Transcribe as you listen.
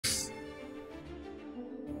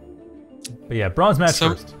But yeah, bronze match So-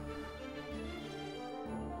 first.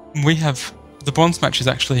 We have the bronze match is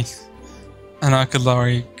actually Anarchid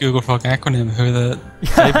Lauri, GoogleFrog Aquanim, who are the Yeah,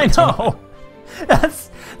 I favorites. know. That's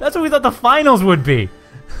what we thought the finals would be.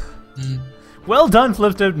 Mm. Well done,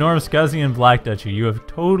 Flipstep, Norm, Scuzzy, and Black Duchy. You have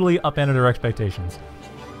totally upended our expectations.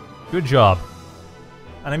 Good job.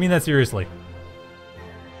 And I mean that seriously.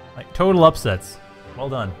 Like, total upsets. Well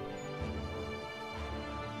done.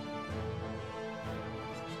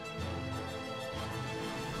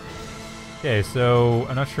 Okay, so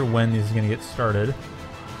I'm not sure when this is going to get started.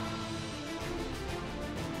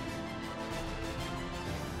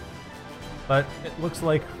 But it looks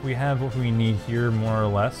like we have what we need here, more or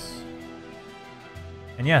less.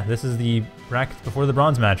 And yeah, this is the bracket before the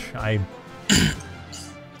bronze match.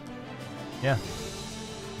 Yeah.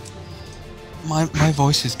 My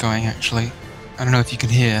voice is going, actually. I don't know if you can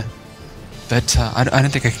hear, but I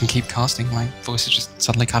don't think I can keep casting. My voice is just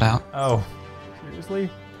suddenly cut out. Oh, seriously?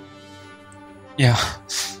 Yeah.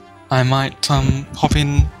 I might hop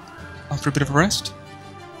in after a bit of a rest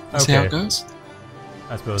and see how Okay. it goes.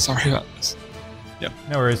 I suppose. Sorry about this.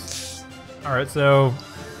 No worries. Alright, so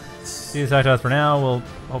see you side for now. We'll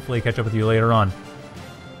hopefully catch up with you later on.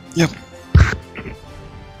 Yep.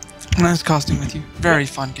 Nice casting with you. Very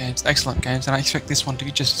fun games, excellent games, and I expect this one to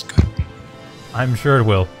be just as good. I'm sure it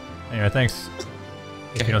will. Anyway, thanks.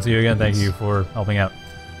 If Okay. you don't see you again, thank you for helping out.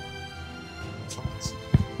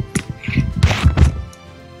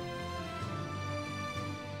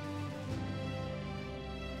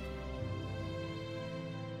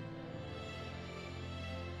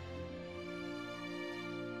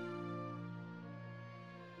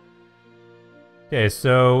 Okay,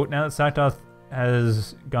 so now that Saktoth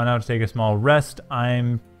has gone out to take a small rest,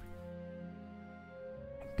 I'm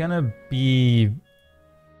gonna be,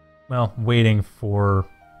 well, waiting for...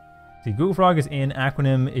 See, GoogleFrog is in,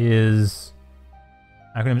 Aquanim is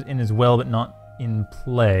in as well, but not in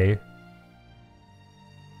play.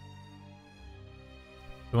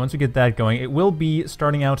 So once we get that going, it will be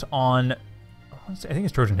starting out on, I think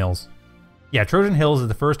it's Trojan Hills. Yeah, Trojan Hills is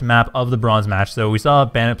the first map of the bronze match. So we saw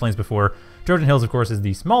Bandit Plains before. Trojan Hills, of course, is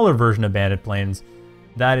the smaller version of Bandit Plains.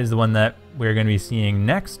 That is the one that we're going to be seeing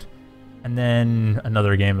next. And then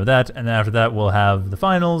another game of that. And then after that, we'll have the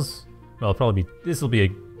finals. Well, probably be, this will be a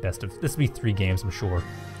best of, this will be 3 games, I'm sure.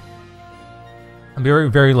 I'm very,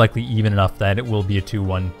 very likely even enough that it will be a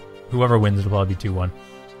 2-1. Whoever wins, it'll probably be 2-1.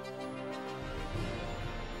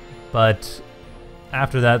 But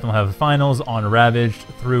after that, we'll have the finals on Ravaged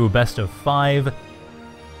through best of 5.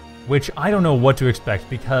 Which I don't know what to expect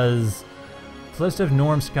because Flipstep,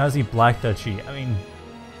 Norm, Scuzzy, Black Duchy. I mean,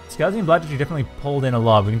 Scuzzy and Black Duchy definitely pulled in a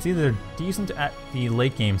lot. We can see they're decent at the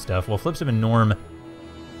late game stuff. While Flipstep and Norm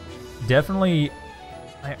definitely...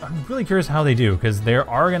 I'm really curious how they do, because they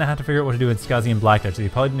are going to have to figure out what to do with Scuzzy and Black Duchy. They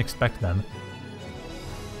probably didn't expect them.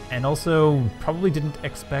 And also, probably didn't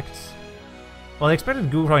expect... Well, they expected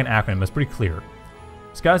GoogleFrog and Aquanim. That's pretty clear.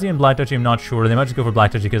 Scuzzy and Black Duchy, I'm not sure. They might just go for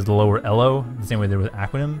Black Duchy because of the lower elo, the same way they did with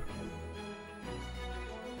Aquanim.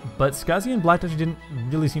 But Scuzzy and Black Duchy didn't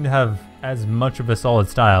really seem to have as much of a solid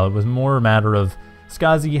style. It was more a matter of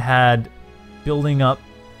Scuzzy had building up,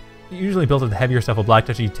 usually built up the heavier stuff, while Black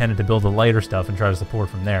Duchy tended to build the lighter stuff and try to support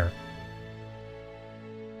from there.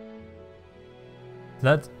 So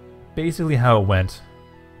that's basically how it went.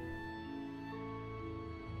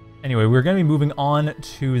 Anyway, we're going to be moving on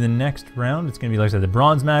to the next round. It's going to be, like I said, the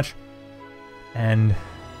bronze match. And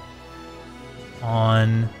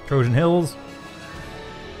on Trojan Hills.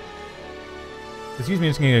 Excuse me,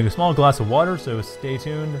 I'm just going to get a small glass of water, so stay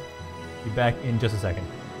tuned. Be back in just a second.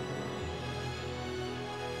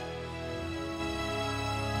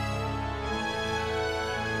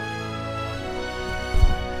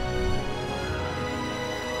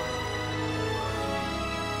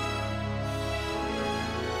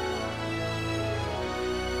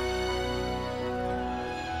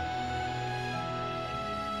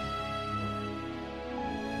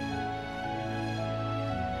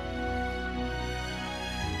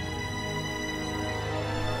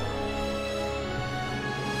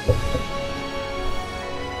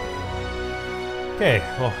 Okay,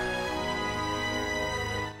 well.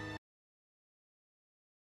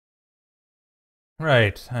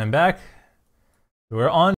 Right, I'm back. We're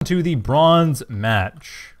on to the bronze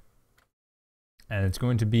match. And it's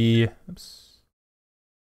going to be... Oops.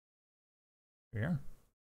 Here.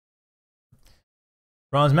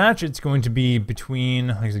 Bronze match, it's going to be between,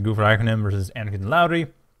 like I said, GoogleFrog Aquanim versus Anarchid Lauri.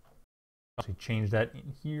 Actually change that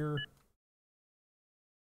in here.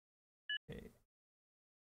 Okay.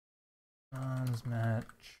 Bronze match.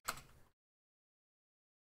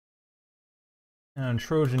 And on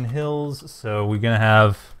Trojan Hills, so we're going to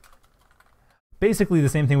have basically the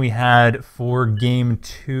same thing we had for Game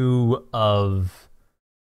 2 of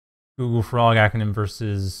GoogleFrog Aquanim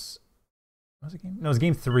versus... What was it game? No, it was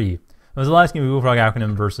Game 3. It was the last game of GoogleFrog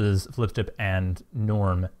Aquanim versus Flipstep and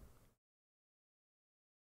Norm.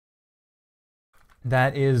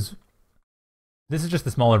 This is just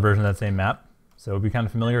the smaller version of that same map, so it'll be kind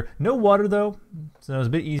of familiar. No water though, so it was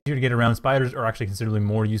a bit easier to get around. Spiders are actually considerably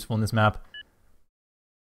more useful in this map,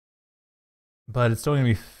 but it's still going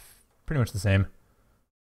to be pretty much the same.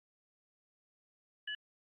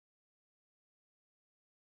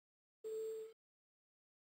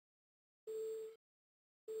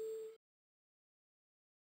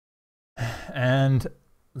 And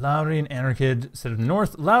Lauri and Anarchid set up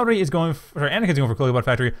north. Anarchid's going for Cloaky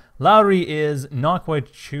Factory. Lauri is not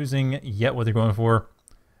quite choosing yet what they're going for.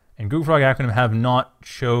 And GoogleFrog Aquanim have not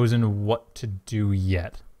chosen what to do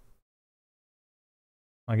yet.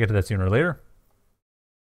 I'll get to that sooner or later.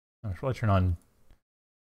 I should probably turn on,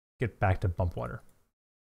 get back to bump water.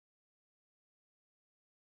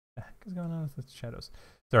 What the heck is going on with the shadows?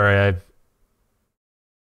 Sorry,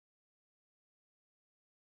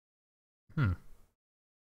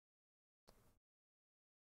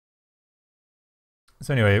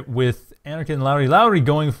 So anyway, with Anarchid and Lauri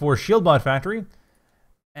going for Shieldbot Factory,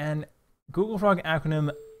 and GoogleFrog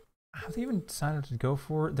Aquanim, have they even decided to go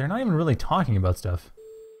for? They're not even really talking about stuff.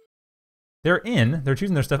 They're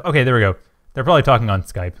choosing their stuff. Okay, there we go. They're probably talking on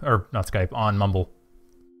Skype, or not Skype, on Mumble.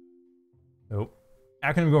 So,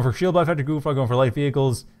 Aquanim going for Shieldbot Factory, GoogleFrog going for light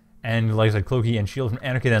vehicles, and like I said, Cloaky and Shield from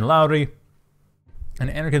Anarchid and Lauri. And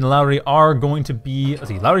Anarchid and Lauri are going to be, let's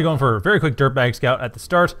see, Lauri going for a very quick Dirtbag Scout at the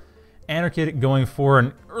start. Anarchid going for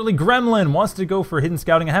an early Gremlin, wants to go for hidden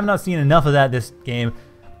scouting. I have not seen enough of that this game,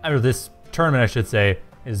 or this tournament I should say,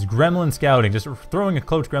 is Gremlin scouting. Just throwing a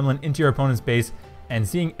cloaked Gremlin into your opponent's base and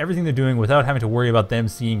seeing everything they're doing without having to worry about them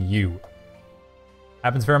seeing you.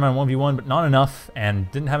 Happens a fair amount in 1v1, but not enough, and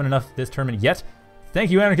didn't have enough this tournament yet. Thank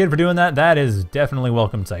you, Anarchid, for doing that. That is definitely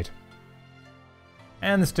welcome sight.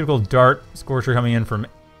 And this typical dart Scorcher coming in from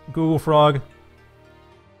GoogleFrog.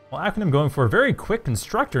 Well, Aquanim going for a very quick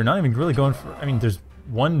constructor, not even really going for... I mean, there's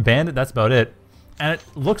one bandit, that's about it. And it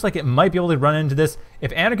looks like it might be able to run into this.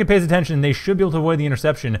 If Anarchid pays attention, they should be able to avoid the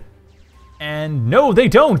interception. And no, they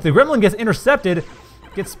don't! The Gremlin gets intercepted,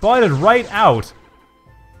 gets spotted right out.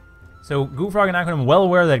 So GoogleFrog and Aquanim well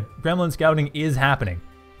aware that Gremlin scouting is happening.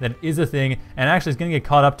 That is a thing, and actually is going to get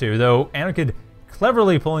caught up to, though Anarchid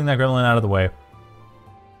cleverly pulling that Gremlin out of the way.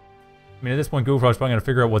 I mean, at this point, GoogleFrog's probably going to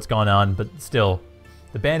figure out what's gone on, but still...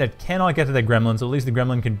 The bandit cannot get to that Gremlin, so at least the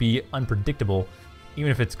Gremlin can be unpredictable,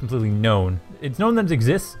 even if it's completely known. It's known that it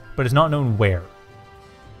exists, but it's not known where.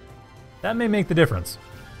 That may make the difference.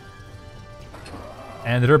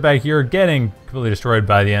 And the Dirtbag here getting completely destroyed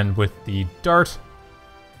by the end with the dart.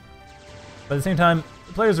 But at the same time,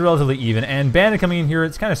 the players are relatively even, and bandit coming in here,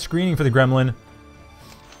 it's kind of screening for the Gremlin.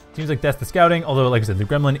 Seems like that's the scouting, although, like I said, the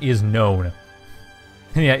Gremlin is known.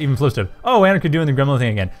 And yeah, even Flipstep. Oh, Anarchid doing the Gremlin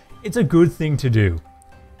thing again. It's a good thing to do.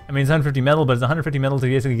 I mean, it's 150 metal, but it's 150 metal to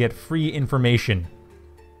basically get free information.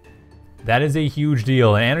 That is a huge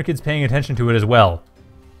deal, and Anarchid's paying attention to it as well.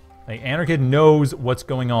 Like, Anarchid knows what's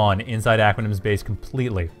going on inside Aquanim's base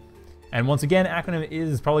completely. And once again, Aquanim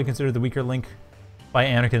is probably considered the weaker link by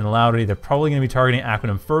Anarchid and Lauri. They're probably going to be targeting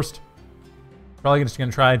Aquanim first. Probably just going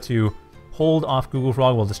to try to hold off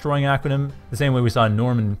GoogleFrog while destroying Aquanim, the same way we saw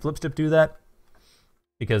Norm and Flipstep do that.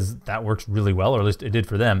 Because that works really well, or at least it did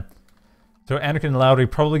for them. So Anarchid and Lauri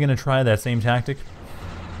probably going to try that same tactic.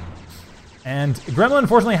 And Gremlin,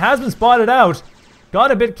 unfortunately, has been spotted out. Got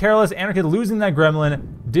a bit careless. Anarchid losing that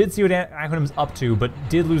Gremlin. Did see what Aquanim's up to, but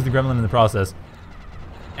did lose the Gremlin in the process.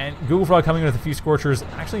 And GoogleFrog coming in with a few Scorchers.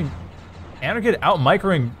 Actually, Anarchid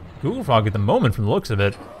out-microing GoogleFrog at the moment from the looks of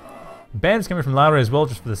it. Bandits coming from Lauri as well,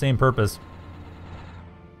 just for the same purpose.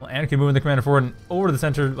 Well, Anarchid moving the commander forward and over to the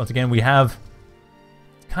center. Once again, we have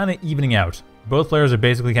kind of evening out. Both players are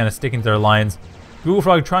basically kind of sticking to their lines.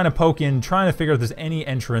 GoogleFrog trying to poke in, trying to figure out if there's any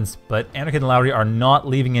entrance, but Anarchid and Lauri are not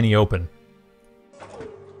leaving any open.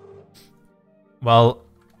 Well,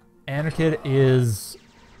 Anarchid is...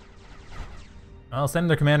 well, sending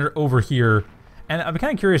their commander over here. And I'm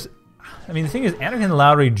kind of curious... I mean, the thing is, Anarchid and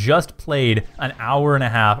Lauri just played an hour and a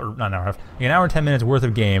half, or not an hour and a half, like an hour and 10 minutes worth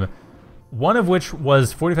of game, one of which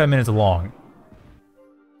was 45 minutes long.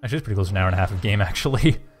 Actually, it's pretty close to an hour and a half of game,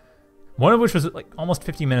 actually. One of which was like almost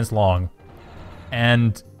 50 minutes long.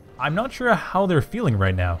 And I'm not sure how they're feeling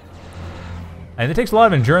right now. And it takes a lot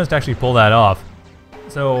of endurance to actually pull that off.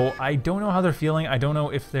 So I don't know how they're feeling. I don't know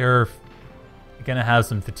if they're going to have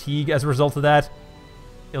some fatigue as a result of that.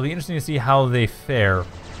 it'll be interesting to see how they fare.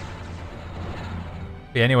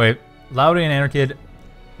 But yeah, anyway, Lauri and Anarchid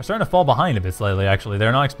are starting to fall behind a bit slightly, actually.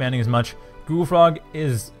 They're not expanding as much. GoogleFrog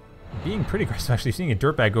is being pretty aggressive, actually. Seeing a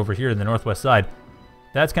dirtbag over here in the northwest side.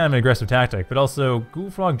 That's kind of an aggressive tactic, but also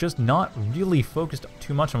GoogleFrog just not really focused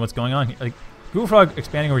too much on what's going on here. Like, GoogleFrog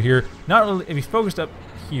expanding over here, not really, if he's focused up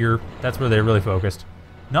here, that's where they're really focused.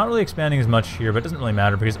 Not really expanding as much here, but it doesn't really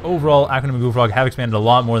matter because overall, Aquanim and GoogleFrog have expanded a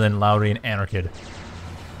lot more than Lauri and Anarchid.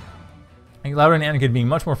 I think Lauri and Anarchid being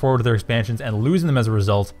much more forward with their expansions and losing them as a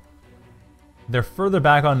result. They're further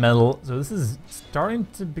back on metal, so this is starting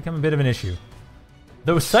to become a bit of an issue.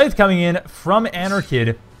 Though Scythe coming in from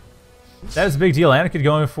Anarchid, that is a big deal. Anarchid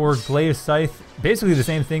going for Glaive Scythe, basically the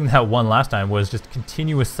same thing that won last time, was just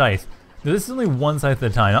continuous Scythe. Now, this is only one Scythe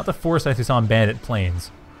at a time, not the 4 Scythes we saw in Bandit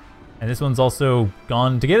Plains. And this one's also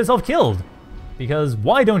gone to get itself killed. Because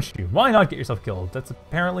why don't you? Why not get yourself killed? That's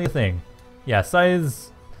apparently a thing. Yeah,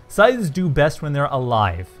 Scythes do best when they're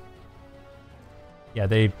alive. Yeah,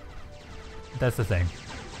 that's the thing.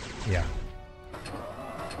 Yeah.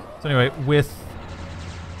 So anyway, with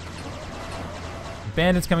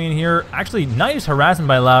Bandits coming in here, actually nice harassment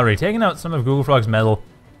by Lauri, taking out some of GoogleFrog's metal,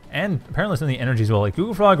 and apparently some of the energy as well. Like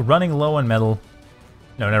GoogleFrog running low on metal.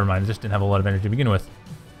 No, never mind, just didn't have a lot of energy to begin with.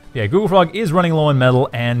 Yeah, GoogleFrog is running low on metal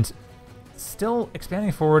and still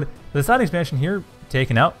expanding forward. The side expansion here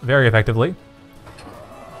taken out very effectively.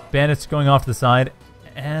 Bandits going off to the side,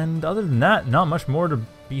 and other than that, not much more to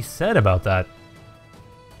be said about that.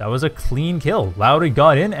 That was a clean kill. Lauri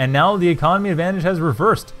got in, and now the economy advantage has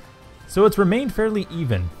reversed. So it's remained fairly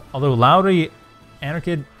even. Although Lauri,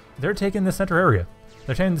 Anarchid, they're taking the center area.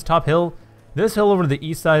 They're taking this top hill. This hill over to the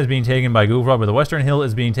east side is being taken by GoogleFrog, but the western hill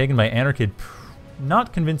is being taken by Anarchid.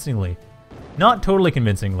 Not convincingly. Not totally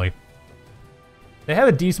convincingly. They have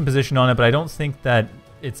a decent position on it, but I don't think that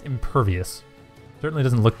it's impervious. Certainly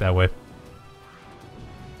doesn't look that way.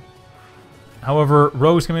 However,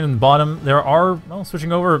 Rogues coming in the bottom. There are, well,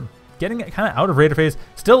 switching over, getting kind of out of Raider phase.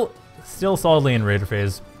 Still solidly in Raider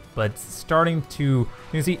phase, but starting to, you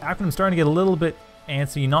can see Aquanim starting to get a little bit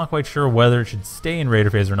antsy, not quite sure whether it should stay in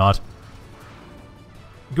Raider phase or not.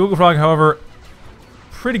 GoogleFrog, however,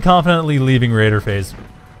 pretty confidently leaving Raider phase.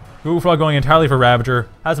 GoogleFrog going entirely for Ravager,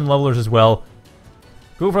 has some levelers as well.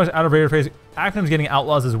 GoogleFrog's out of Raider phase. Aquanim's getting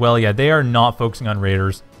Outlaws as well. Yeah, they are not focusing on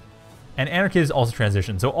Raiders. And Anarchid is also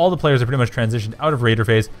transitioned, so all the players are pretty much transitioned out of Raider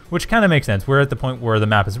phase, which kind of makes sense. We're at the point where the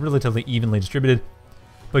map is relatively evenly distributed.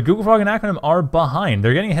 But GoogleFrog and Aquanim are behind.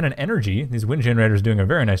 They're getting ahead in energy. These wind generators are doing a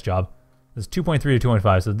very nice job. This is 2.3 to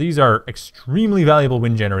 2.5, so these are extremely valuable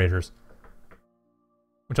wind generators.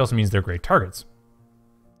 Which also means they're great targets.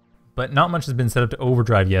 But not much has been set up to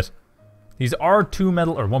overdrive yet. These are 2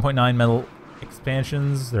 metal, or 1.9 metal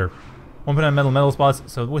expansions. They're 1.9 metal spots,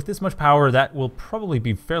 so with this much power, that will probably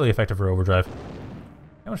be fairly effective for overdrive.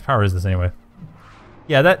 How much power is this anyway?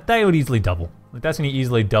 Yeah, that would easily double. Like, that's going to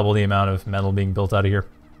easily double the amount of metal being built out of here.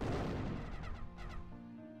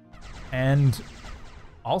 And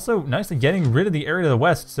also, nicely getting rid of the area to the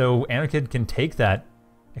west, so Anarchid can take that,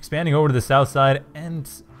 expanding over to the south side, and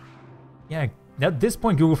yeah, at this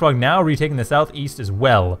point, GoogleFrog now retaking the southeast as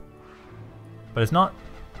well. But it's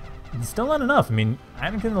still not enough. I mean,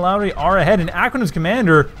 Anarchid and Lauri are ahead, and Aquanim's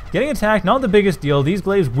commander getting attacked, not the biggest deal. These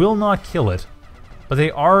glaives will not kill it. But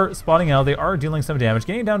they are spotting out, they are dealing some damage,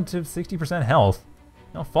 getting down to 60% health.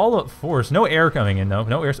 No follow-up force, no air coming in though,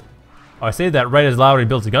 no air. Oh, I say that right as Lauri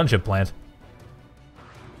builds a gunship plant.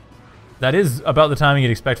 That is about the timing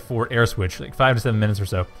you'd expect for air switch, like 5 to 7 minutes or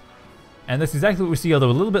so. And that's exactly what we see,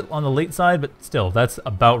 although a little bit on the late side, but still, that's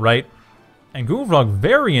about right. And GoogleFrog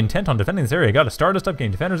very intent on defending this area. Got a Stardust up,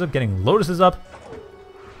 getting Defenders up, getting Lotuses up.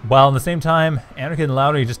 While at the same time, Anarchid and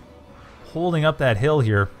Lauri just holding up that hill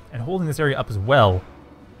here, and holding this area up as well.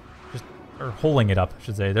 Or holding it up, I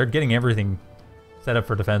should say. They're getting everything set up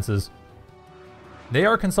for defenses. They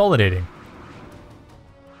are consolidating.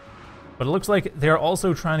 But it looks like they're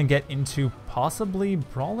also trying to get into possibly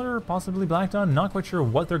Brawler, possibly Black Dawn. Not quite sure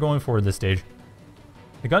what they're going for at this stage.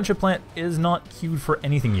 The gunship plant is not queued for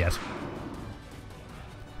anything yet.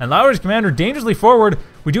 And Lauri's commander dangerously forward.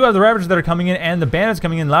 We do have the Ravagers that are coming in and the Bandits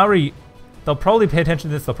coming in. Lauri, they'll probably pay attention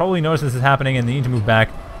to this. They'll probably notice this is happening and they need to move back.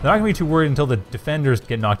 They're not going to be too worried until the Defenders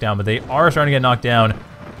get knocked down, but they are starting to get knocked down.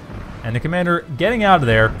 And the commander getting out of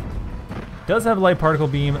there. Does have a light particle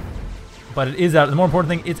beam, but it is out. The more important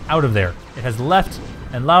thing, it's out of there. It has left,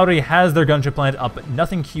 and Lauri has their gunship plant up, but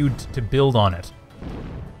nothing queued to build on it.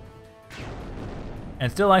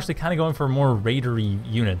 And still actually kind of going for more raidery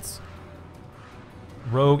units.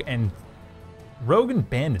 Rogue and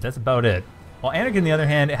Bandit, that's about it. While Anarchid, on the other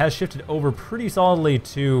hand, has shifted over pretty solidly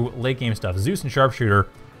to late game stuff. Zeus and Sharpshooter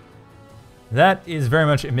That is very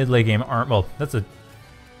much a mid-late game arm. Well,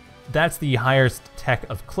 that's the highest tech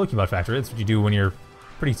of Cloaky mod factor. It's what you do when you're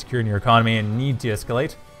pretty secure in your economy and need to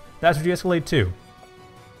escalate. That's what you escalate to.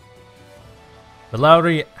 But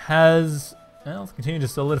Lauri has, well, continued to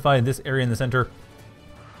solidify this area in the center.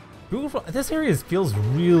 This area feels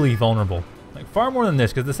really vulnerable. Like far more than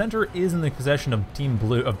this, because the center is in the possession of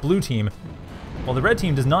blue team, while the red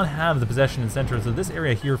team does not have the possession in the center. So this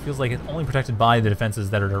area here feels like it's only protected by the defenses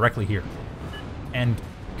that are directly here. And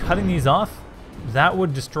cutting these off, that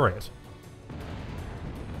would destroy it.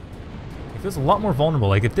 It feels a lot more vulnerable.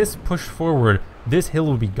 Like if this pushed forward, this hill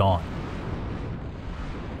would be gone.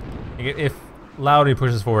 If Lauri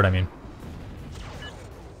pushes forward, I mean.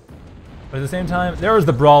 But at the same time, there was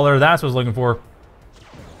the Brawler. That's what I was looking for.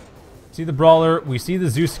 See the Brawler. We see the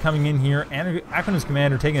Zeus coming in here. And Aquanim's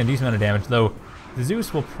Commander taking a decent amount of damage, though the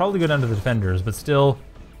Zeus will probably go down to the defenders, but still,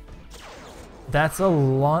 that's a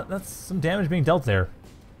lot. That's some damage being dealt there.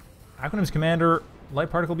 Aquanim's Commander, Light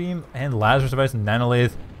Particle Beam, and Lazarus Device and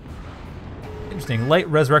Nanolathe. Interesting. Light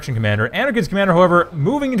Resurrection Commander. Anarchid's Commander, however,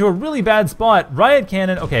 moving into a really bad spot. Riot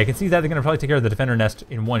Cannon. Okay, I can see that they're going to probably take care of the Defender Nest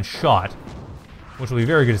in one shot, which will be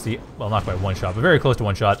very good to see. Well, not quite one shot, but very close to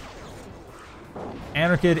one shot.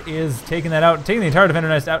 Anarchid is taking that out, taking the entire Defender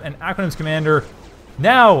Nest out, and Aquanim's Commander.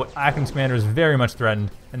 Now, Aquanim's Commander is very much threatened.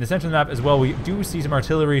 And the center of the map as well, we do see some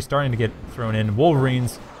artillery starting to get thrown in.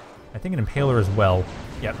 Wolverines. I think an Impaler as well.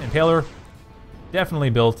 Yep, Impaler. Definitely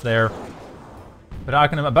built there. But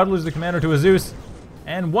Aquanim about to lose the Commander to a Zeus.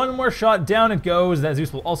 And one more shot, down it goes. That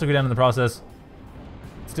Zeus will also go down in the process.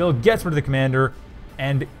 Still gets rid of the Commander.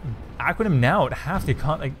 And Aquanim now at half the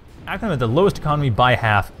economy. Like, Aquanim at the lowest economy by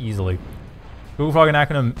half, easily. GoogleFrog and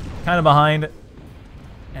Aquanim kind of behind.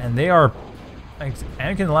 And they are...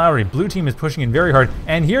 Anarchid and Lauri, blue team is pushing in very hard.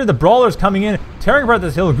 And here the Brawler's coming in, tearing apart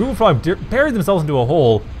this hill. GoogleFrog buried themselves into a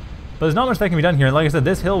hole. But there's not much that can be done here. And like I said,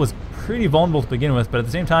 this hill was pretty vulnerable to begin with. But at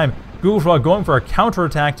the same time, GoogleFrog going for a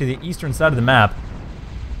counterattack to the eastern side of the map.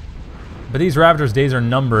 But these Ravagers' days are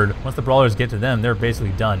numbered. Once the Brawlers get to them, they're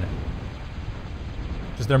basically done.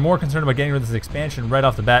 Just they're more concerned about getting rid of this expansion right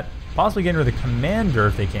off the bat. Possibly getting rid of the Commander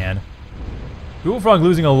if they can. GoogleFrog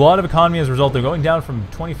losing a lot of economy as a result. They're going down from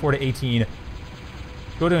 24 to 18.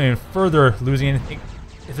 Go down even further, losing anything.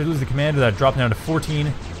 If they lose the Commander, that drops down to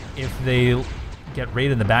 14. If they get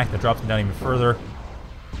raided in the back, that drops them down even further.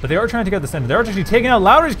 But they are trying to take out the center. They're actually taking out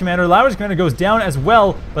Lauri's Commander. Lauri's Commander goes down as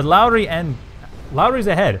well, but Lauri's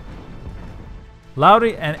ahead.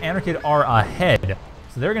 Lauri and Anarchid are ahead.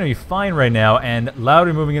 So they're going to be fine right now, and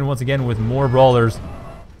Lauri moving in once again with more Brawlers.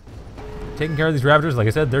 Taking care of these Ravagers. Like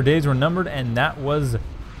I said, their days were numbered, and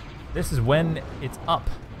this is when it's up.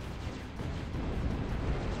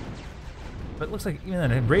 But it looks like even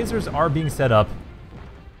then, Razors are being set up,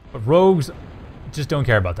 but Rogues just don't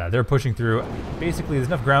care about that. They're pushing through. Basically, there's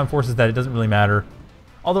enough ground forces that it doesn't really matter.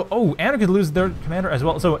 Although, oh, Anarchid loses their Commander as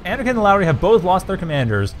well. So Anarchid and Lauri have both lost their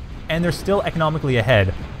Commanders, and they're still economically ahead.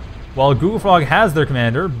 While GoogleFrog has their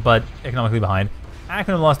Commander, but economically behind.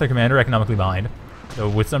 Aquanim lost their Commander, economically behind. So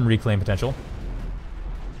with some reclaim potential.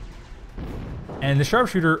 And the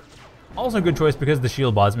Sharpshooter, also a good choice because of the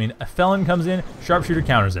shield bots. I mean, a Felon comes in, Sharpshooter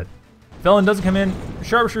counters it. Felon doesn't come in,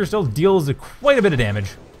 Sharpshooter still deals quite a bit of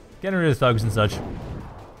damage. Getting rid of thugs and such.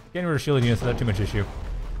 Getting rid of shielded units without too much issue.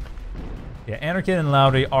 Yeah, Anarchid and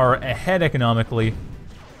Lauri are ahead economically.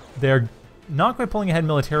 They're not quite pulling ahead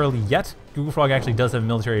militarily yet. GoogleFrog actually does have a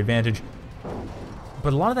military advantage.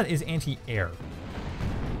 But a lot of that is anti-air.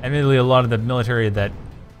 Admittedly, a lot of the military that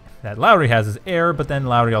Lauri has is air, but then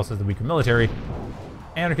Lauri also has the weaker military.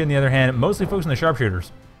 Anarchid, on the other hand, mostly focused on the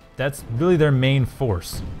Sharpshooters. That's really their main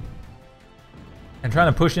force. And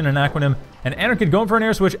trying to push in an Aquanim. And Anarchid going for an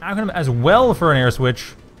air switch. Aquanim as well for an air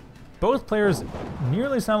switch. Both players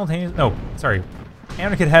nearly simultaneous. No, sorry.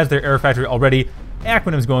 Anarchid has their air factory already.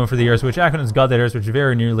 Aquanim's going for the air switch. Aquanim's got that air switch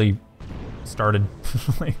very nearly started.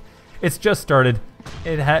 It's just started.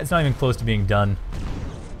 It's not even close to being done.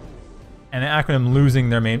 And Aquanim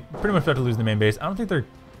losing their main, pretty much about to lose their main base. I don't think they're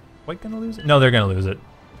quite going to lose it. No, they're going to lose it.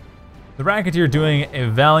 The Racketeer doing a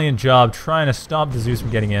valiant job trying to stop the Zeus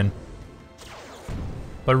from getting in.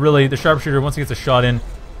 But really, the Sharpshooter, once he gets a shot in,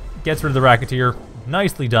 gets rid of the Racketeer.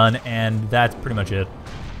 Nicely done, and that's pretty much it.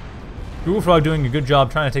 GoogleFrog doing a good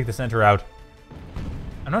job trying to take the center out.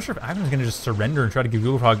 I'm not sure if Aquanim's going to just surrender and try to give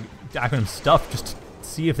GoogleFrog Aquanim stuff just to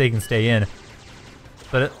see if they can stay in.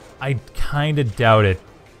 But I kind of doubt it.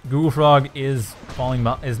 GoogleFrog is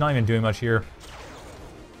not even doing much here.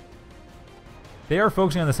 They are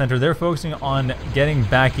focusing on the center. They're focusing on getting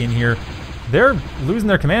back in here. They're losing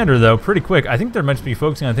their Commander, though, pretty quick. I think they're meant to be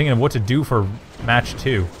focusing on thinking of what to do for match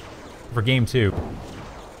 2. For game 2.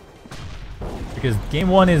 Because game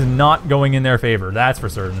 1 is not going in their favor, that's for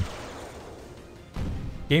certain.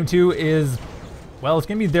 Game 2 is, well, it's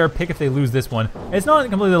going to be their pick if they lose this one. It's not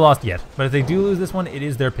completely lost yet, but if they do lose this one, it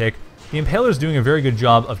is their pick. The Impaler's doing a very good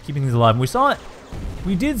job of keeping these alive. And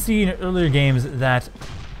we did see in earlier games that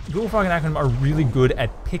GoogleFrog and Aquanim are really good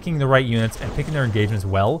at picking the right units and picking their engagements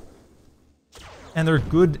well. And they're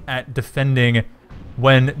good at defending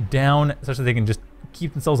when down, such that they can just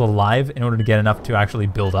keep themselves alive in order to get enough to actually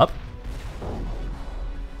build up.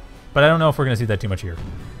 But I don't know if we're going to see that too much here.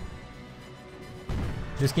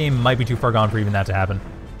 This game might be too far gone for even that to happen.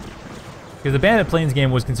 Because the Bandit Plains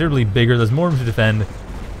game was considerably bigger, there's more room to defend,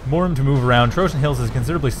 more room to move around. Trojan Hills is a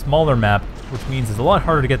considerably smaller map, which means it's a lot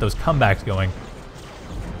harder to get those comebacks going.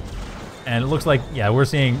 And it looks like, yeah, we're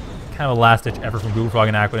seeing kind of a last-ditch effort from GoogleFrog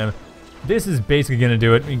and Aquanim. This is basically going to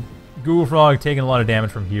do it. I mean, GoogleFrog taking a lot of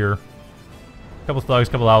damage from here. A couple thugs,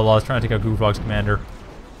 a couple outlaws trying to take out GoogleFrog's commander.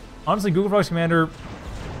 Honestly, GoogleFrog's commander,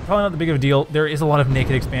 probably not the big of a deal. There is a lot of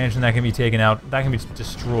naked expansion that can be taken out. That can be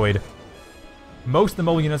destroyed. Most of the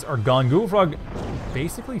mobile units are gone. GoogleFrog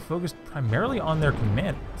basically focused primarily on their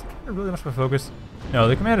command. Is the commander really much of a focus? No,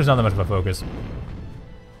 the commander's not that much of a focus.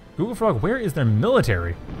 GoogleFrog, where is their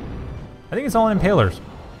military? I think it's all in Impalers.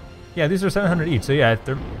 Yeah, these are 700 each. So yeah,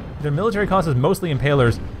 their military cost is mostly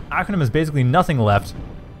Impalers. Aquanim has basically nothing left.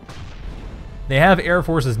 They have air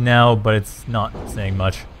forces now, but it's not saying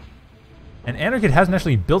much. And Anarchid hasn't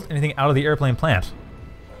actually built anything out of the airplane plant.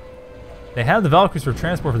 They have the Valkyries for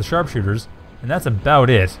transport for the sharpshooters, and that's about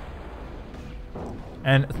it.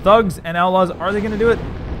 And thugs and outlaws, are they going to do it?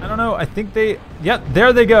 I don't know. I think they... Yep,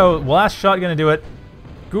 there they go. Last shot going to do it.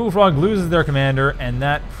 GoogleFrog loses their commander, and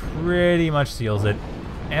that pretty much seals it.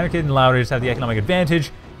 Anarchid and Lauri just have the economic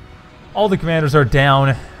advantage. All the commanders are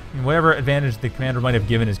down. And whatever advantage the commander might have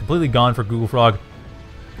given is completely gone for GoogleFrog.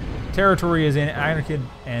 Territory is in Anarchid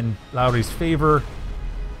and Lauri's favor.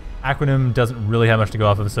 Aquanim doesn't really have much to go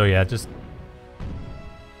off of, so yeah, just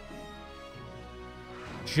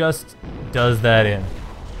does that in.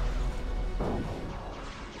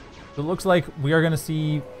 So it looks like we are going to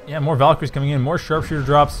see, yeah, more Valkyries coming in, more sharpshooter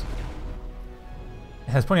drops.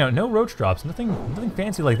 It has pointing out no roach drops, nothing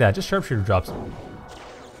fancy like that, just sharpshooter drops.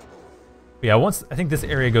 But yeah, once I think this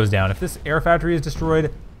area goes down, if this air factory is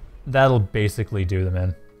destroyed, that'll basically do them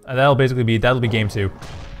in. That'll be game 2.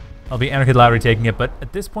 That'll be Anarchid Lauri taking it, but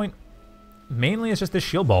at this point, mainly it's just this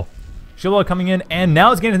shield ball. Shield ball coming in, and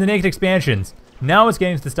now it's getting to the naked expansions. Now it's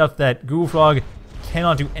getting to the stuff that GoogleFrog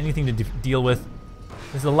cannot do anything to deal with.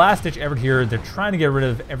 This is the last ditch effort here. They're trying to get rid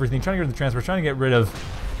of everything, trying to get rid of the transport, trying to get rid of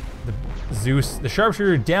the Zeus. The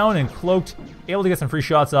sharpshooter down and cloaked, able to get some free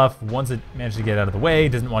shots off once it managed to get out of the way.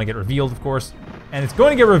 Doesn't want to get revealed, of course. And it's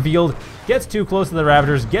going to get revealed. Gets too close to the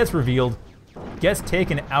Raptors, gets revealed, gets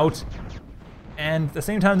taken out. And at the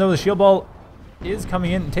same time, though, the shield ball is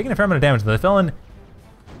coming in, taking a fair amount of damage. The Felon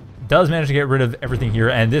does manage to get rid of everything here.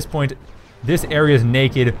 And at this point, this area is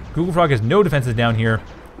naked. GoogleFrog has no defenses down here.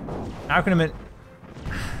 Aquanim's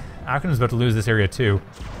about to lose this area too.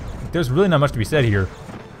 There's really not much to be said here.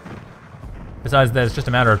 Besides that, it's just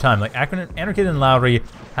a matter of time. Like, Anarchid and Lauri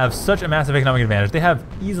have such a massive economic advantage. They have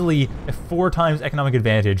easily a 4 times economic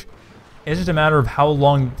advantage. It's just a matter of how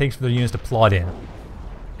long it takes for their units to plot in.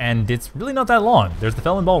 And it's really not that long. There's the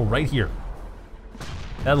Felon Ball right here.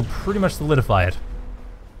 That'll pretty much solidify it.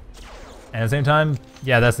 And at the same time,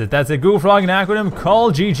 yeah, that's it. That's it. GoogleFrog and Aquanim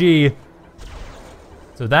call GG.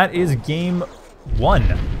 So that is game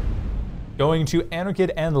 1. Going to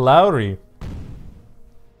Anarchid and Lauri.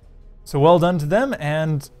 So well done to them,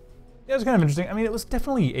 and yeah, it was kind of interesting. I mean, it was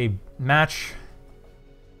definitely a match.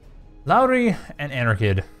 Lauri and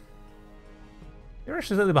Anarchid. They were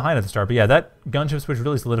actually slightly behind at the start, but yeah, that gunship switch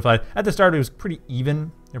really solidified. At the start, it was pretty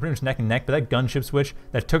even. They're pretty much neck and neck, but that gunship switch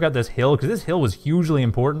that took out this hill, because this hill was hugely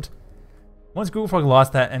important. Once GoogleFrog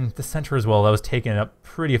lost that, and the center as well, that was taken up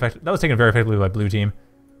pretty effectively. That was taken very effectively by blue team.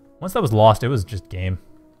 Once that was lost, it was just game.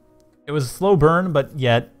 It was a slow burn, but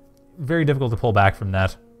yet very difficult to pull back from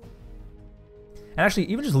that. And actually,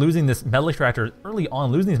 even just losing this metal extractor early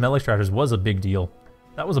on, losing these metal extractors was a big deal.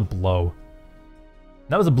 That was a blow.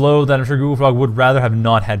 That was a blow that I'm sure GoogleFrog would rather have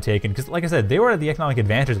not had taken, because like I said, they were at the economic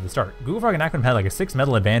advantage at the start. GoogleFrog and Aquanim had like a 6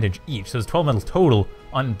 metal advantage each, so it's 12 metal total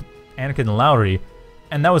on Anarchid and Lauri,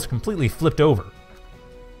 and that was completely flipped over.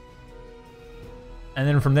 And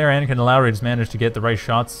then from there, Anarchid and Lauri just managed to get the right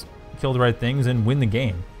shots, kill the right things, and win the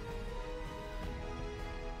game.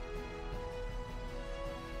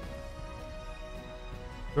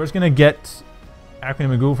 We're just going to get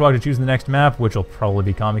Aquanim and GoogleFrog to choose the next map, which will probably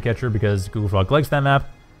be Comet Catcher because GoogleFrog likes that map.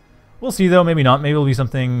 We'll see though, maybe not. Maybe it'll be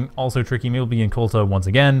something also tricky. Maybe it'll be in Colta once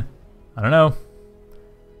again. I don't know.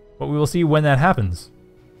 But we will see when that happens.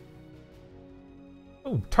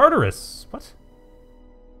 Oh, Tartarus. What?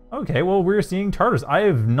 Okay, well, we're seeing Tartarus. I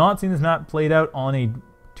have not seen this map played out on a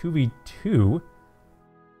 2v2.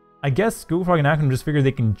 I guess GoogleFrog and Aquanim just figured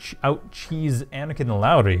they can out-cheese Anarchid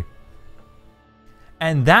Lauri.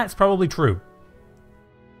 And that's probably true.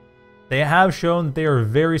 They have shown that they are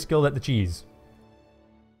very skilled at the cheese.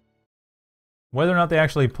 Whether or not they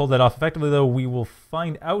actually pulled that off effectively, though, we will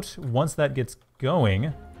find out once that gets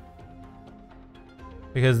going.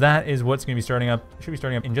 Because that is what's going to be starting up. Should be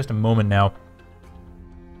starting up in just a moment now.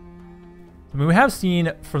 I mean, we have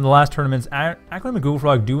seen from the last tournaments, Aquanim and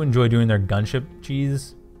GoogleFrog do enjoy doing their gunship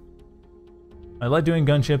cheese. I like doing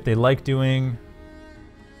gunship. They like doing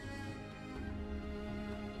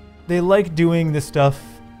this stuff,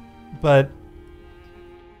 but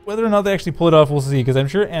whether or not they actually pull it off, we'll see. Because I'm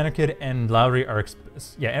sure Anarchid and Lauri are,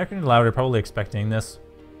 Anarchid and Lauri are probably expecting this.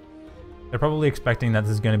 They're probably expecting that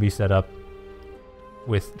this is going to be set up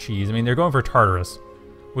with cheese. I mean, they're going for Tartarus,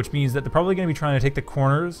 which means that they're probably going to be trying to take the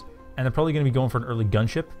corners. And they're probably going to be going for an early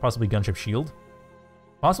gunship, possibly gunship shield.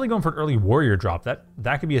 Possibly going for an early warrior drop. That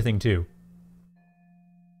could be a thing too.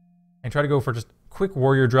 And try to go for just a quick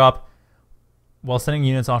warrior drop while sending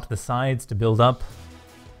units off to the sides to build up.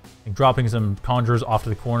 Like dropping some conjurers off to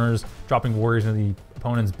the corners, dropping warriors into the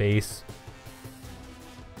opponent's base.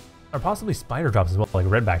 Or possibly spider drops as well, like a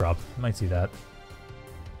redback drop. You might see that.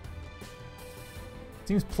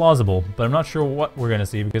 Seems plausible, but I'm not sure what we're going to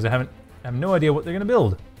see because I have no idea what they're going to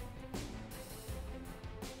build.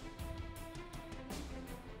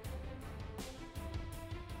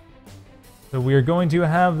 So we are going to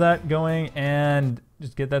have that going and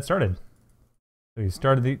just get that started. So we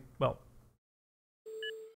started the, well,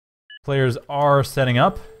 players are setting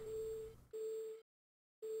up.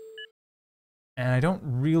 And I don't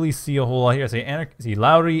really see a whole lot here. See,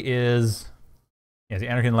 Lauri is, yeah, see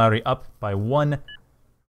Anarchid Lauri up by 1.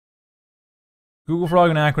 GoogleFrog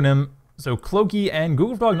and Aquanim. So Cloaky and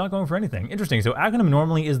GoogleFrog not going for anything. Interesting. So Aquanim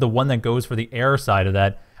normally is the one that goes for the air side of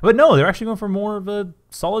that. But no, they're actually going for more of a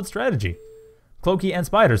solid strategy. Cloaky and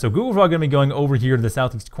Spider. So GoogleFrog going to be going over here to the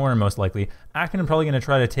southeast corner most likely. Aquanim probably going to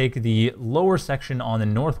try to take the lower section on the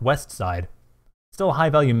northwest side. Still high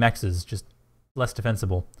value mexes, just less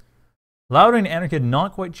defensible. Lauri and Anarchid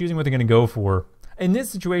not quite choosing what they're going to go for. In this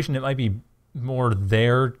situation, it might be more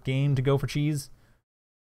their game to go for cheese.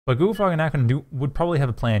 But GoogleFrog and Aquanim would probably have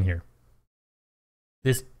a plan here.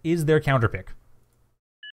 This is their counter pick.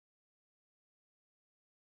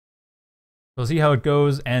 We'll see how it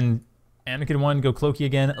goes, and Anarchid 1 go Cloaky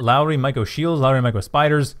again. Lauri might go shields. Lauri might go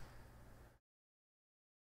spiders.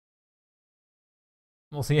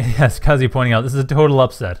 We'll see. Yes, Kazi pointing out this is a total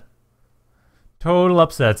upset. Total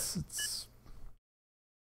upsets.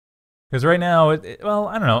 Because right now, well,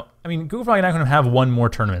 I don't know. I mean, GoogleFrog and Aquanim have won more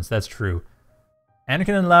tournaments. That's true.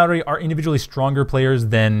 Anarchid and Lauri are individually stronger players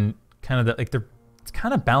than kind of the, like, it's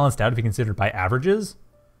kind of balanced out if you consider it by averages.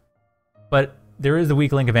 But there is the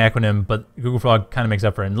weak link of Aquanim, but GoogleFrog kind of makes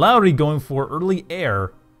up for it. And Lauri going for early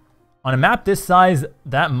air. On a map this size,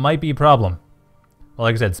 that might be a problem. Well,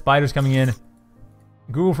 like I said, spiders coming in.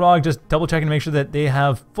 GoogleFrog just double checking to make sure that they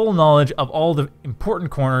have full knowledge of all the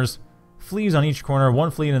important corners. Fleas on each corner,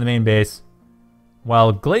 1 flea into the main base.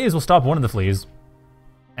 While Glaze will stop one of the fleas.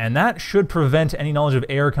 And that should prevent any knowledge of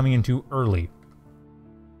air coming in too early.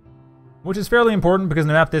 Which is fairly important because in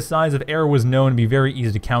a map this size, if air was known to be very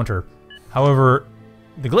easy to counter. However,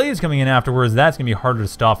 the Glaze coming in afterwards, that's going to be harder to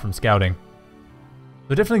stop from scouting.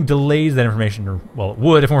 So it definitely delays that information, or, well, it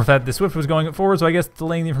would if more that the Swift was going forward, so I guess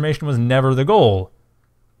delaying the information was never the goal.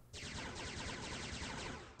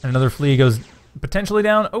 And another flea goes potentially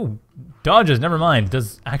down. Oh, dodges, never mind.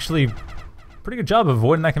 Does actually pretty good job of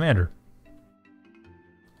avoiding that commander.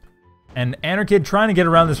 And Anarchid trying to get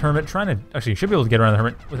around this hermit, actually should be able to get around the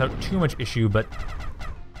hermit without too much issue, but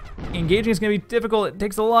engaging is going to be difficult. It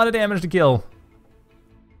takes a lot of damage to kill.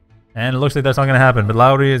 And it looks like that's not going to happen, but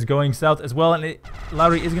Lauri is going south as well, and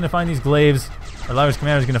Lauri is going to find these glaives, or Lauri's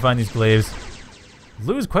commander is going to find these glaives.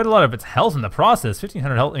 Lose quite a lot of its health in the process.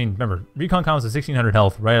 1,500 health. I mean, remember, recon counts as 1,600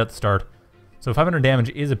 health right at the start. So 500 damage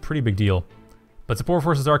is a pretty big deal. But support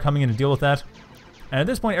forces are coming in to deal with that. And at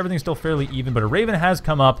this point, everything's still fairly even, but a Raven has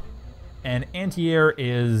come up, and anti-air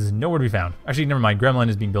is nowhere to be found. Actually, never mind. Gremlin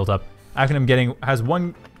is being built up. Aquanim has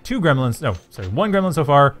 2 gremlins. No, sorry, 1 gremlin so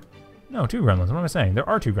far. No, 2 gremlins. What am I saying? There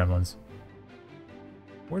are 2 gremlins.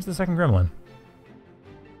 Where's the second gremlin?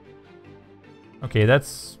 Okay,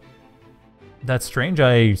 that's strange.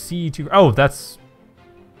 I see 2. Oh, that's...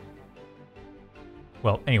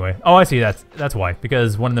 Well, anyway. Oh, I see. That's why.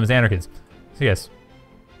 Because one of them is Anarchids. So yes.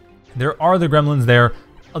 There are the gremlins there.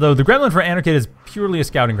 Although the gremlin for Anarchid is purely a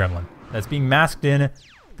scouting gremlin that's being masked in.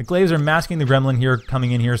 The glaives are masking the gremlin here,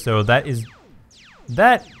 coming in here, so that is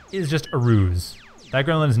just a ruse. That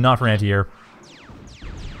gremlin is not for anti-air.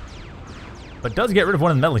 But does get rid of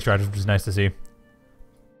one of the metal extractors, which is nice to see.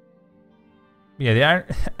 Yeah,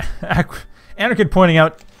 the Anarchid pointing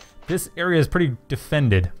out this area is pretty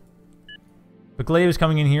defended. The glaives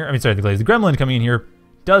coming in here, the gremlin coming in here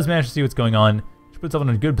does manage to see what's going on. She puts itself in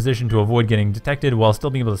a good position to avoid getting detected while still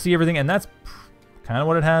being able to see everything, and that's kind of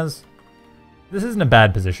what it has. This isn't a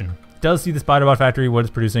bad position. It does see the spider bot factory, what it's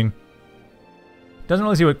producing. Doesn't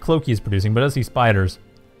really see what Cloaky is producing, but does see spiders.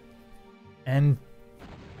 And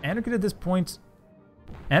Anarchid at this point,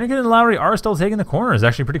 Anarchid and Lauri are still taking the corners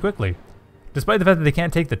actually pretty quickly. Despite the fact that they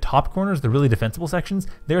can't take the top corners, the really defensible sections,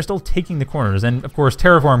 they're still taking the corners. And of course,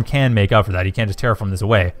 Terraform can make up for that. You can't just Terraform this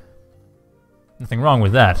away. Nothing wrong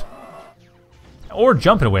with that. Or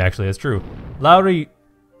jump it away, actually, that's true. Lauri,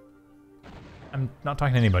 I'm not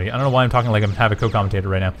talking to anybody. I don't know why I'm talking like I have a co-commentator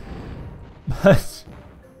right now. But...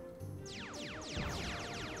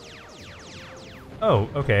 oh,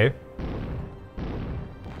 okay.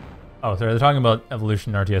 Oh, sorry, they're talking about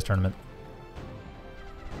Evolution RTS Tournament.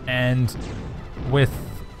 And with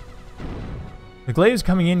the glaives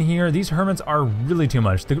coming in here, these hermits are really too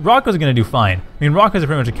much. The Rockos are going to do fine. I mean, Rockos are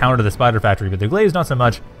pretty much a counter to the spider factory, but the glaives not so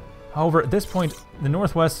much. However, at this point, the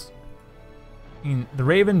northwest, I mean, the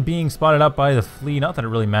Raven being spotted up by the flea, not that it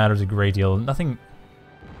really matters a great deal. Nothing,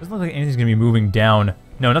 doesn't look like anything's going to be moving down.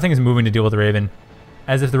 No, nothing is moving to deal with the Raven,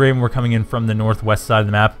 as if the Raven were coming in from the northwest side of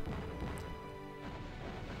the map.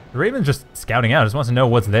 The Raven's just scouting out, just wants to know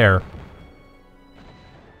what's there.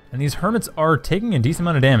 And these hermits are taking a decent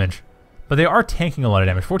amount of damage. But they are tanking a lot of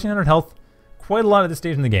damage. 1400 health, quite a lot at this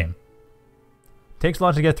stage in the game. Takes a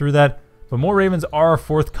lot to get through that, but more Ravens are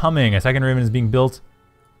forthcoming. A second Raven is being built.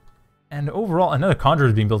 And overall, another Conjurer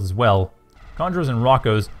is being built as well. Conjurers and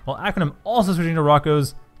Rockos, while Aquanim also switching to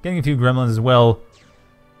Rockos, getting a few Gremlins as well.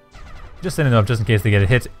 Just setting them up just in case they get a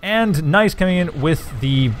hit. And Nice coming in with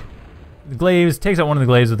the glaives, takes out one of the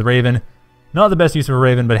glaives with the Raven. Not the best use of a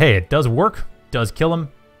Raven, but hey, it does work, does kill him.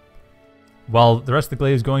 While the rest of the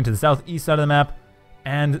glaives going to the southeast side of the map,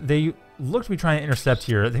 and they look to be trying to intercept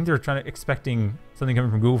here. I think they're expecting something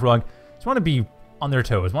coming from GoogleFrog. Just want to be on their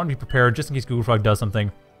toes, want to be prepared just in case GoogleFrog does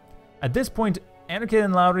something. At this point, Anarchid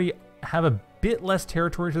and Lauri have a bit less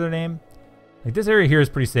territory to their name. Like, this area here is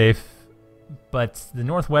pretty safe, but the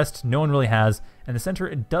northwest, no one really has, and the center,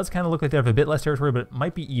 it does kind of look like they have a bit less territory, but it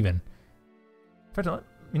might be even. In fact,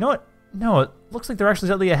 you know what? No, it looks like they're actually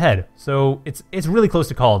slightly ahead, so it's really close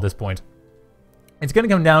to call at this point. It's going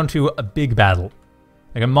to come down to a big battle,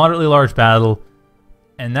 like a moderately large battle,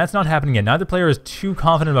 and that's not happening yet. Neither player is too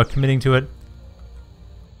confident about committing to it.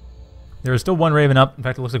 There is still one Raven up. In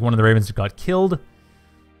fact, it looks like one of the Ravens got killed.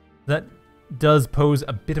 That does pose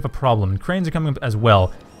a bit of a problem. And cranes are coming up as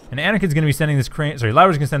well. And Anarchid's going to be sending this crane,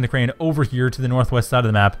 Lauri's going to send the crane over here to the northwest side of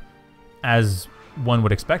the map, as one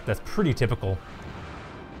would expect. That's pretty typical.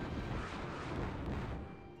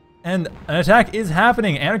 And an attack is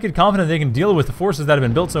happening. Anarchid confident they can deal with the forces that have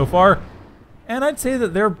been built so far. And I'd say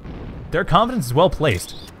that their confidence is well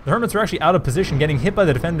placed. The Hermits are actually out of position, getting hit by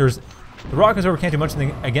the defenders. The Rockets over can't do much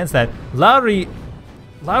against that. Lauri's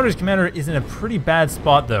commander is in a pretty bad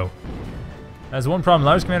spot, though. That's one problem.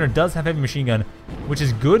 Lauri's commander does have heavy machine gun, which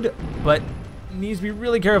is good, but needs to be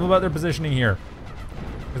really careful about their positioning here.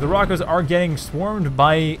 Because the Rockos are getting swarmed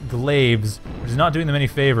by glaives, which is not doing them any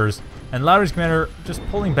favors. And Lauri's commander just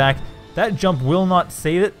pulling back. That jump will not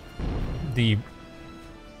save it. The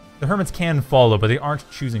Hermits can follow, but they aren't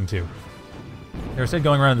choosing to. They're instead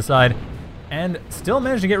going around the side, and still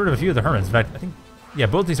managed to get rid of a few of the Hermits. In fact, I think, yeah,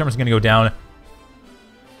 both these Hermits are going to go down.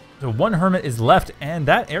 So one Hermit is left, and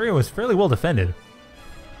that area was fairly well defended.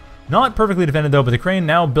 Not perfectly defended, though, but the crane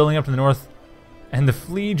now building up to the north, and the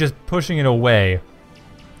flea just pushing it away.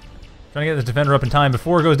 Trying to get this defender up in time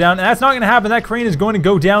before it goes down, and that's not going to happen. That crane is going to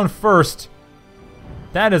go down first.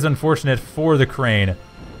 That is unfortunate for the crane.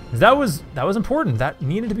 That was important. That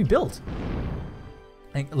needed to be built.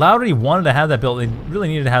 I think Lauri wanted to have that built. They really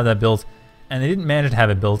needed to have that built, and they didn't manage to have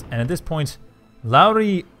it built. And at this point,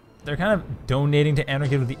 Lauri, they're kind of donating to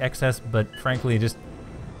Anarchid with the excess, but frankly, just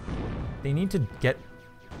they need to get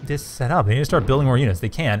this set up. They need to start building more units. They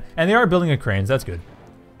can, and they are building a crane. So that's good.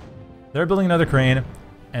 They're building another crane.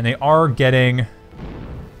 And they are getting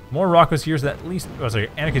more Rockos here, so that at least... oh, sorry,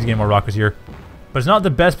 Anarchid's getting more Rockos here. But it's not the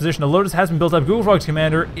best position. The Lotus has been built up. GoogleFrog's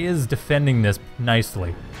commander is defending this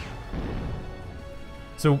nicely.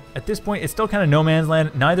 So, at this point, it's still kind of no man's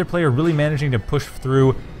land. Neither player really managing to push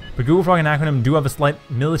through. But GoogleFrog and Aquanim do have a slight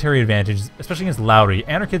military advantage, especially against Lauri.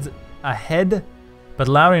 Anarchid's ahead But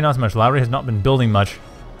Lauri, not so much. Lauri has not been building much.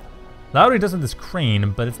 Lauri does have this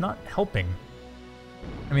crane, but it's not helping.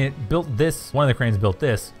 I mean, it built this. One of the cranes built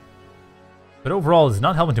this. But overall, it's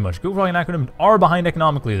not helping too much. GoogleFrog and Aquanim are behind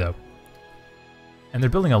economically, though. And they're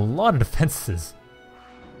building a lot of defenses.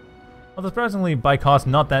 Although surprisingly, by cost,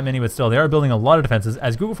 not that many, but still, they are building a lot of defenses,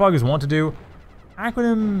 as GoogleFrog is wont to do.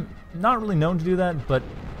 Aquanim, not really known to do that, but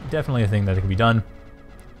definitely a thing that can be done.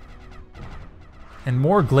 And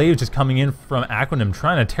more glaives just coming in from Aquanim,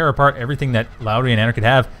 trying to tear apart everything that Lauri and Anarchid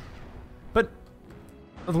have. But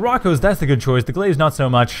the Rockos, that's the good choice. The glaives, not so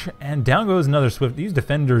much. And down goes another Swift. These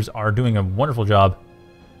defenders are doing a wonderful job.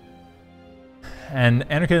 And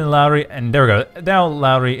Anarchid and Lauri, and there we go. Now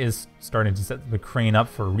Lauri is starting to set the crane up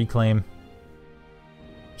for reclaim.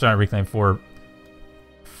 Sorry, reclaim for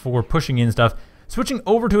pushing in stuff. Switching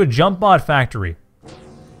over to a jump bot factory.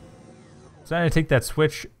 So I'm going to take that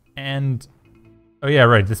switch and... Oh yeah,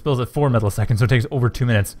 right, this builds at 4 metal seconds, so it takes over 2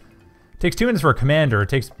 minutes. It takes 2 minutes for a commander, it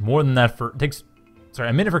takes more than that for... It takes, sorry,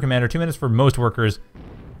 a minute for commander, 2 minutes for most workers.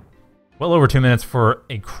 Well over 2 minutes for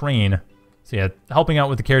a crane. So yeah, helping out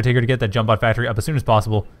with the caretaker to get that jump bot factory up as soon as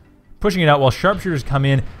possible. Pushing it out while sharpshooters come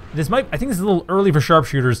in. This might... I think this is a little early for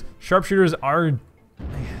sharpshooters. Sharpshooters are...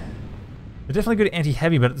 They're definitely good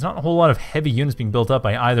anti-heavy, but there's not a whole lot of heavy units being built up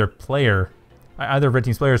by either player. By either of Red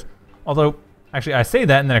Team's players. Although... Actually, I say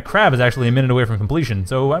that, and then a crab is actually a minute away from completion,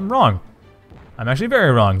 so I'm wrong. I'm actually very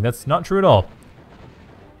wrong. That's not true at all.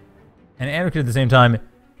 And Anarchid at the same time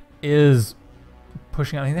is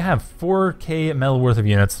pushing out. I think they have 4k metal worth of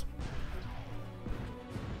units.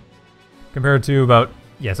 Compared to about...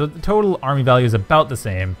 Yeah, so the total army value is about the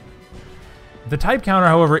same. The type counter,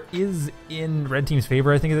 however, is in Red Team's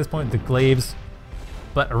favor, I think, at this point. The glaives.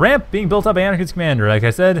 But a ramp being built up by Anarchid's commander. Like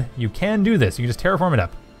I said, you can do this. You can just terraform it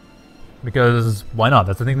up. Because why not?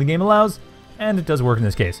 That's the thing the game allows, and it does work in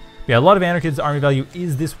this case. But yeah, a lot of Anarchid's army value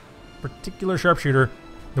is this particular sharpshooter.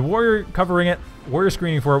 The warrior covering it, warrior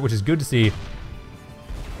screening for it, which is good to see.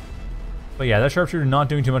 But yeah, that sharpshooter not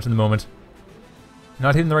doing too much in the moment.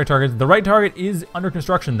 Not hitting the right target. The right target is under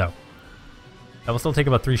construction, though. That will still take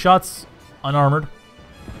about 3 shots, unarmored,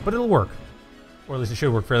 but it'll work. Or at least it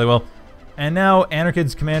should work fairly well. And now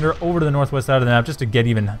Anarchid's commander over to the northwest side of the map just to get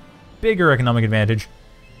even bigger economic advantage.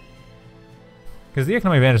 Because the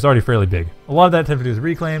economic advantage is already fairly big. A lot of that has to do with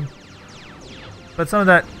reclaim. But some of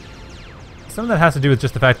that has to do with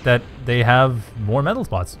just the fact that they have more metal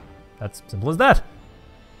spots. That's simple as that.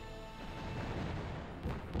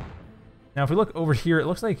 Now if we look over here, it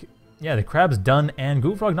looks like, yeah, the crab's done, and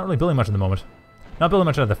GoogleFrog not really building much at the moment. Not building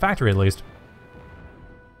much out of the factory, at least.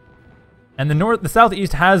 And the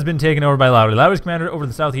southeast has been taken over by Lauri. Lauri's commander over to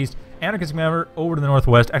the southeast. Anarchid's commander over to the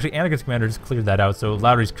northwest. Actually, Anarchid's commander just cleared that out, so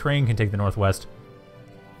Lauri's crane can take the northwest.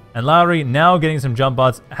 And Lauri now getting some jump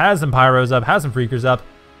bots, has some pyros up, has some freakers up.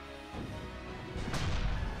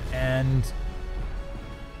 And...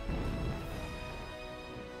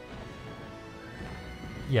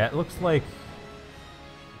 yeah, it looks like...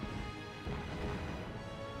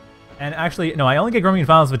 And actually, no, I only get Grumpy in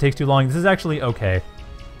finals if it takes too long. This is actually okay.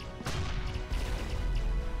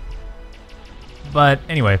 But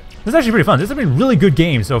anyway, this is actually pretty fun. This has been a really good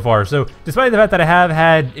game so far. So despite the fact that I have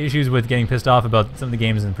had issues with getting pissed off about some of the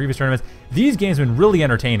games in previous tournaments, these games have been really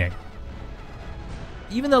entertaining.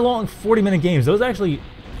 Even the long 40-minute games, those actually...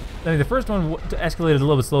 I mean, the first one escalated a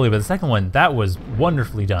little bit slowly, but the second one, that was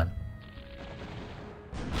wonderfully done.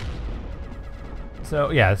 So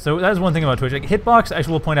yeah, so that's one thing about Twitch. Like, Hitbox, I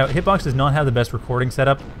will point out, Hitbox does not have the best recording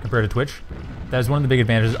setup compared to Twitch. That is one of the big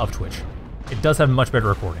advantages of Twitch. It does have much better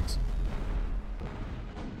recordings.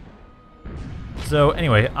 So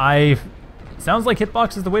anyway, sounds like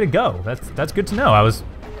Hitbox is the way to go. That's good to know.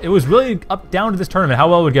 It was really up down to this tournament how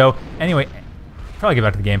well it would go. Anyway, probably get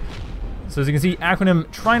back to the game. So as you can see, Aquanim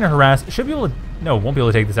trying to harass. Should be able to... No, won't be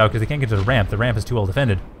able to take this out because they can't get to the ramp. The ramp is too well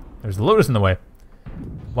defended. There's the Lotus in the way.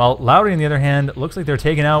 While Lauri, on the other hand, looks like they're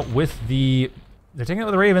taken out with the... They're taking out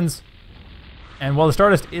with the Ravens. And while the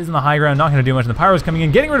Stardust is in the high ground, not going to do much. And the Pyro's coming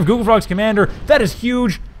in, getting rid of GoogleFrog's commander. That is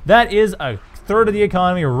huge. That is a third of the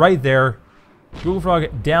economy right there.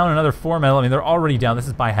 GoogleFrog down another 4 metal. I mean, they're already down. This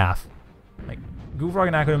is by half. Like, GoogleFrog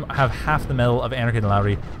and Aquanim have half the metal of Anarchid and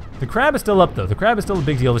Lauri. The crab is still up, though. The crab is still a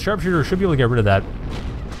big deal. The sharpshooter should be able to get rid of that.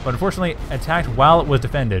 But unfortunately, attacked while it was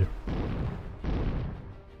defended.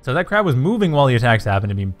 So that crab was moving while the attacks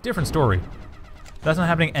happened. It'd be a different story. That's not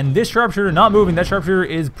happening. And this sharpshooter not moving. That sharpshooter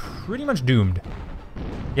is pretty much doomed.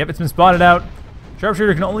 Yep, it's been spotted out.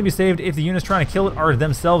 Sharpshooter can only be saved if the units trying to kill it are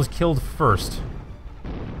themselves killed first.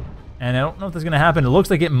 And I don't know if that's going to happen. It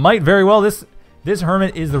looks like it might very well. This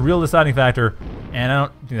Hermit is the real deciding factor. And I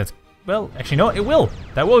don't think that's... Well, actually, no, it will.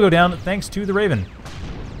 That will go down thanks to the Raven.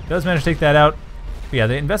 Does manage to take that out. But yeah,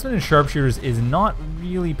 the investment in sharpshooters is not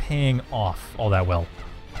really paying off all that well.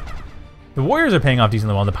 The warriors are paying off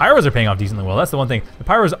decently well, and the pyros are paying off decently well. That's the one thing. The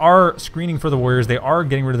pyros are screening for the warriors. They are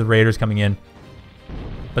getting rid of the raiders coming in.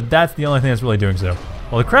 But that's the only thing that's really doing so.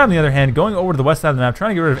 Well, the crab, on the other hand, going over to the west side of the map, trying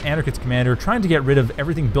to get rid of Anarchid's commander, trying to get rid of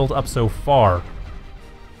everything built up so far.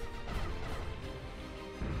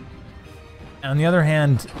 And on the other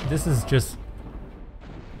hand, this is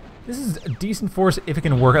a decent force if it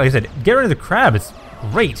can work. Like I said, get rid of the crab, it's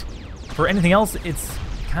great. For anything else, it's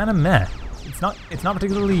kind of meh. It's not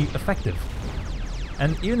particularly effective.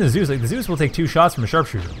 And even the Zeus, like the Zeus will take 2 shots from a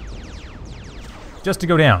sharpshooter. Just to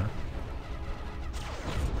go down.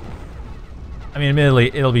 I mean,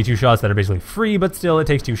 admittedly, it'll be 2 shots that are basically free, but still, it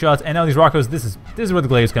takes 2 shots. And now these Rockos, this is where the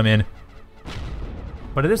glaives come in.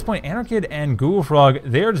 But at this point, Anarchid and GoogleFrog,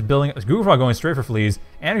 they are just building. GoogleFrog going straight for fleas,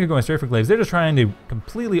 Anarchid going straight for glaives. They're just trying to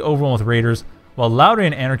completely overwhelm with raiders, while Lauri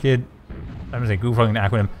and Anarchid, I'm gonna say GoogleFrog and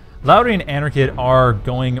Aquanim, Lauri and Anarchid are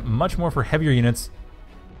going much more for heavier units.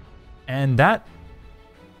 And that,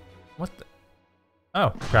 what the? Oh,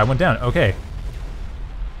 crab went down. Okay.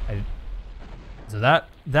 So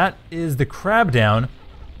that is the crab down.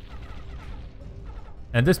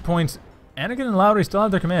 At this point, Anarchid and Lauri still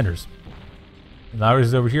have their commanders. Lauri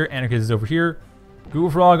is over here, Anarchid is over here.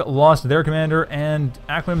 GoogleFrog lost their commander, and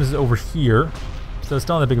Aquanim is over here. So it's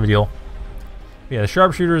still not that big of a deal. But yeah, the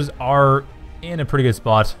sharpshooters are in a pretty good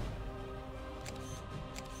spot.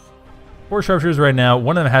 4 sharpshooters right now.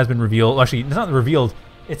 One of them has been revealed. Well, actually, it's not revealed.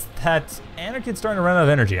 It's that Anarchid's starting to run out of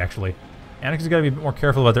energy, actually. Anarchid's got to be a bit more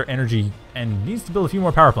careful about their energy and needs to build a few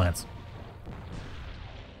more power plants.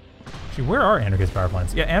 Actually, where are Anarchid's power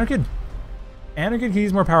plants? Yeah, Anarchid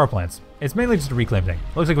needs more power plants. It's mainly just a reclaim thing.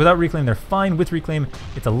 Looks like without reclaim, they're fine. With reclaim,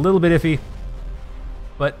 it's a little bit iffy.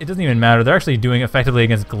 But it doesn't even matter. They're actually doing effectively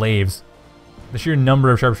against glaives. The sheer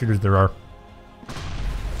number of sharpshooters there are.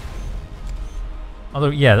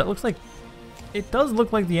 Although, yeah, that looks like... It does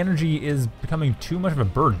look like the energy is becoming too much of a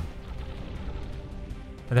burden.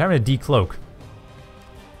 They're having to decloak.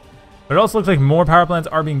 But it also looks like more power plants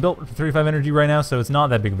are being built for 35 energy right now, so it's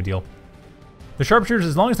not that big of a deal. The sharpshooters,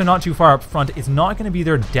 as long as they're not too far up front, it's not going to be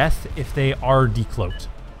their death if they are decloaked.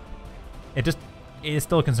 It is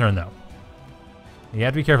still a concern, though. You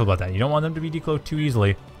have to be careful about that. You don't want them to be decloaked too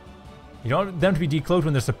easily. You don't want them to be decloaked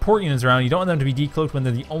when there's support units around. You don't want them to be decloaked when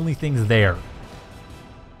they're the only things there.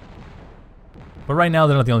 But right now,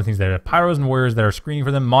 they're not the only things there. They have pyros and warriors that are screening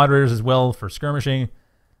for them, moderators as well for skirmishing.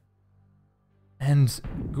 And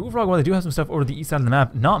GoogleFrog, while they do have some stuff over the east side of the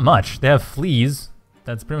map, not much. They have fleas.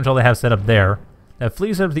 That's pretty much all they have set up there. They have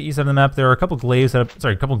fleas set up to the east side of the map. There are a couple glaives set up,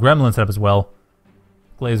 sorry, a couple gremlins set up as well.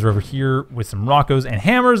 Glaives are over here with some Rockos and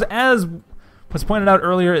hammers, as was pointed out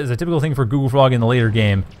earlier, is a typical thing for GoogleFrog in the later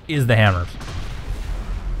game, is the hammers.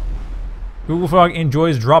 GoogleFrog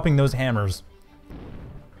enjoys dropping those hammers.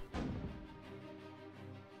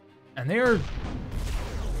 And they're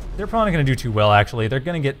probably not going to do too well, actually. They're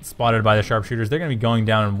going to get spotted by the sharpshooters. They're going to be going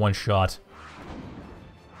down in one shot.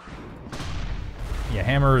 Yeah,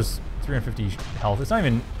 hammers, 350 health. It's not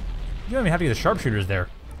even... You don't even have to get the sharpshooters there.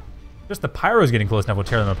 Just the pyros getting close enough will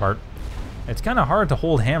tear them apart. It's kind of hard to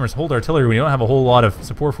hold hammers, hold artillery when you don't have a whole lot of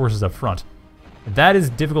support forces up front. That is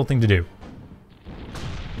a difficult thing to do.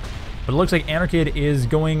 But it looks like Anarchid is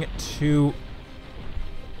going to...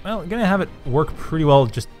 Well, going to have it work pretty well,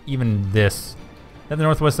 just even this. At the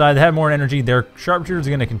northwest side, they have more energy. Their sharpshooters are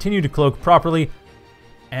going to continue to cloak properly.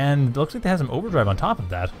 And it looks like they have some overdrive on top of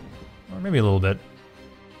that. Or maybe a little bit.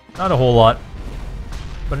 Not a whole lot.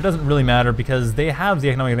 But it doesn't really matter because they have the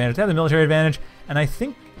economic advantage. They have the military advantage. And I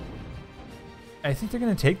think they're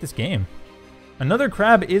going to take this game. Another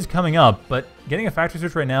crab is coming up, but getting a factory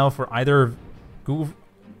switch right now for either GoogleFrog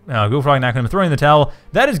and Aquanim throwing in the towel.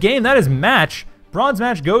 That is game. That is match. Bronze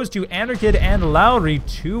match goes to Anarchid and Lauri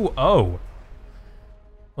 2-0.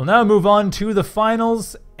 We'll now move on to the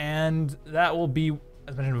finals, and that will be,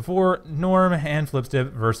 as mentioned before, Norm and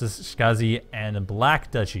Flipstip versus Skazi and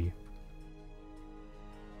Black Duchy.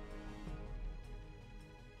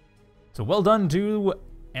 So well done to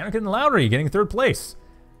Anarchid and Lauri getting 3rd place.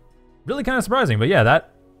 Really kind of surprising, but yeah,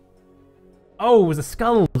 that... Oh, it was a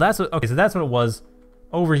skull. That's what... Okay, so that's what it was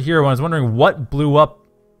over here when I was wondering what blew up.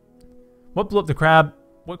 What blew up the crab?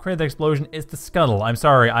 What created the explosion? It's the scuttle. I'm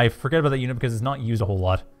sorry, I forget about that unit because it's not used a whole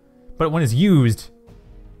lot. But when it's used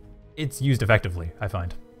effectively, I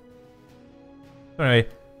find. So anyway,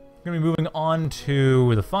 we're going to be moving on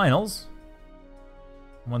to the finals.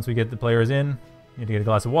 Once we get the players in, you need to get a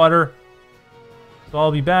glass of water. So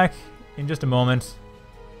I'll be back in just a moment.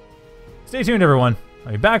 Stay tuned, everyone.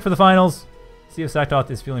 I'll be back for the finals. See if Saktoth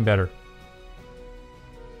is feeling better.